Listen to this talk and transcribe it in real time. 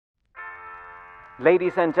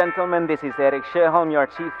Ladies and gentlemen, this is Eric Sherholm, your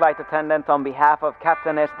chief flight attendant, on behalf of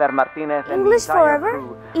Captain Esther Martinez and English the entire forever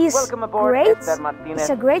crew. is Welcome aboard great. Esther Martinez, It's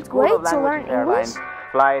a great School way of to Languages learn English. Airlines.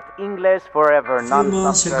 Flight Inglés forever, A few non-stop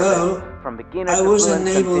months service ago, from beginner I to wasn't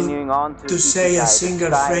fluent, able continuing on to say a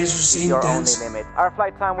single phrase or is your only sentence, limit. Our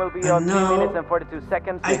flight time will be and on 3 now minutes and 42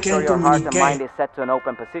 seconds. I Make sure can your heart and communicate. mind is set to an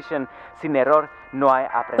open position. Sin error, no hay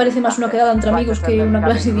aprendizaje. Parece más una quedada entre amigos que una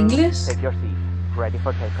clase de inglés. Take your seat. Ready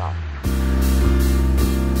for takeoff.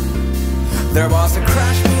 There was a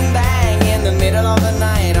crash, boom, bang in the middle of the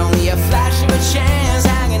night. Only a flash of a chance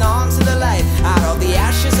hanging on to the light. Out of the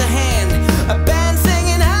ashes a hand, a band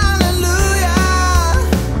singing hallelujah.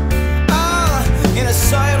 In a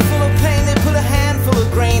soil full of pain they put a handful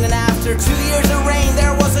of grain. And after 2 years of rain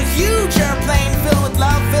there was a huge airplane filled with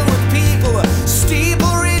love, filled with people. A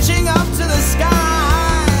steeple reaching up to the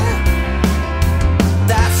sky.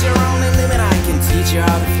 That's your only limit, I can teach you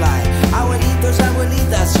how to fly. Abuelitos,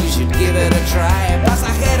 abuelitas, you should give it a try.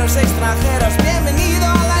 Pasajeros, extranjeros, bienvenido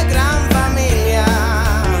a la gran familia.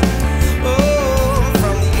 Oh,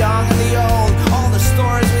 from the young and the old, all the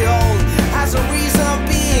stories we hold has a reason of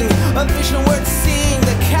being, a vision worth seeing.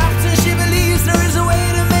 The captain, she believes there is a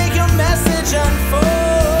way to make your message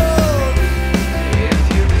unfold. If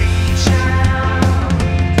you reach out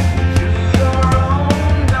through your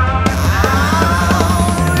own dark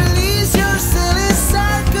hour, release your silly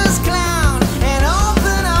circus clown and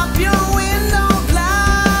open up your window blinds.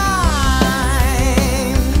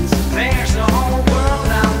 There's a whole world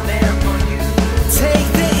out there for you. Take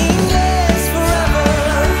the English forever.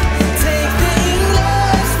 Take the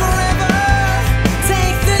English forever.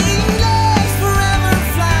 Take the English forever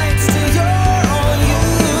flights to your own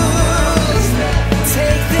use.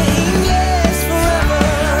 Take the English forever.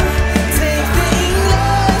 Take the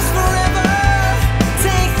English forever.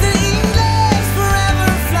 Take the English forever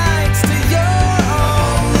flights to your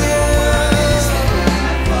own use.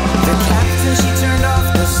 The captain, she turned off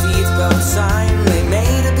the seatbelt sign. They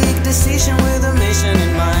made a big decision with a mission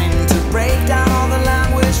in mind, to break down all the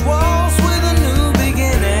language walls with a new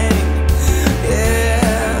beginning.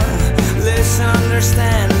 Yeah, listen,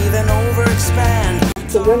 understand, even overexpand.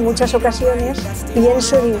 Que yo en muchas ocasiones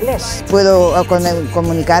pienso en inglés. Puedo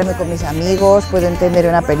comunicarme con mis amigos, puedo entender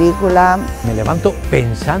una película. Me levanto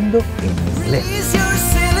pensando en inglés. Release your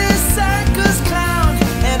silly circus clown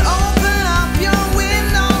and open up your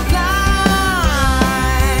window blinds.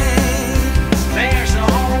 There's a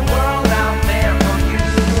whole world out there for you.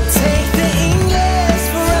 Take the English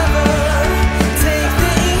forever. Take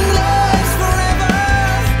the English forever.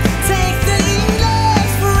 Take the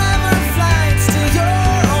English forever flights to your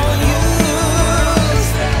own use.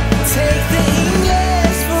 Take the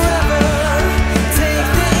English forever. Take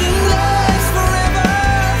the English forever.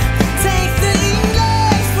 Take the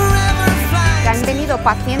English forever flights. Que han venido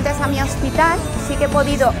pacientes a mi hospital, sí que he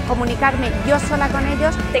podido comunicarme yo sola con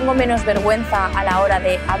ellos. Tengo menos vergüenza a la hora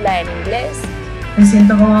de hablar en inglés. Me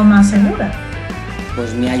siento como más segura.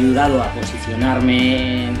 Pues me ha ayudado a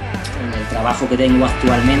posicionarme en el trabajo que tengo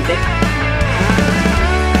actualmente.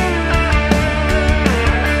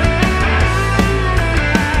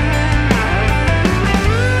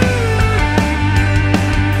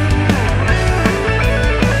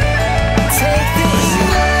 Take the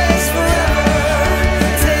English forever.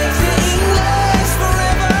 Take the English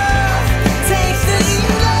forever. Take the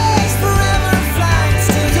English forever flights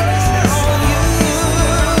to your own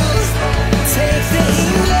use. Take the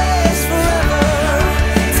English forever.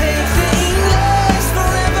 Take the English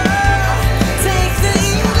forever. Take the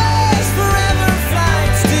English forever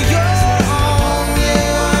flights to your own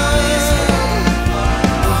use.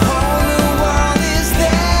 A whole new world is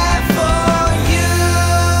there for you.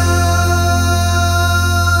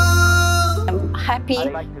 I'm happy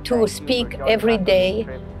to speak every day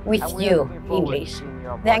with you English.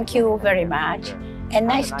 Thank you very much and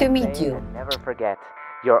nice to meet you. Never forget,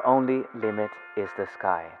 your only limit is the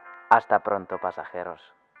sky. Hasta pronto, pasajeros.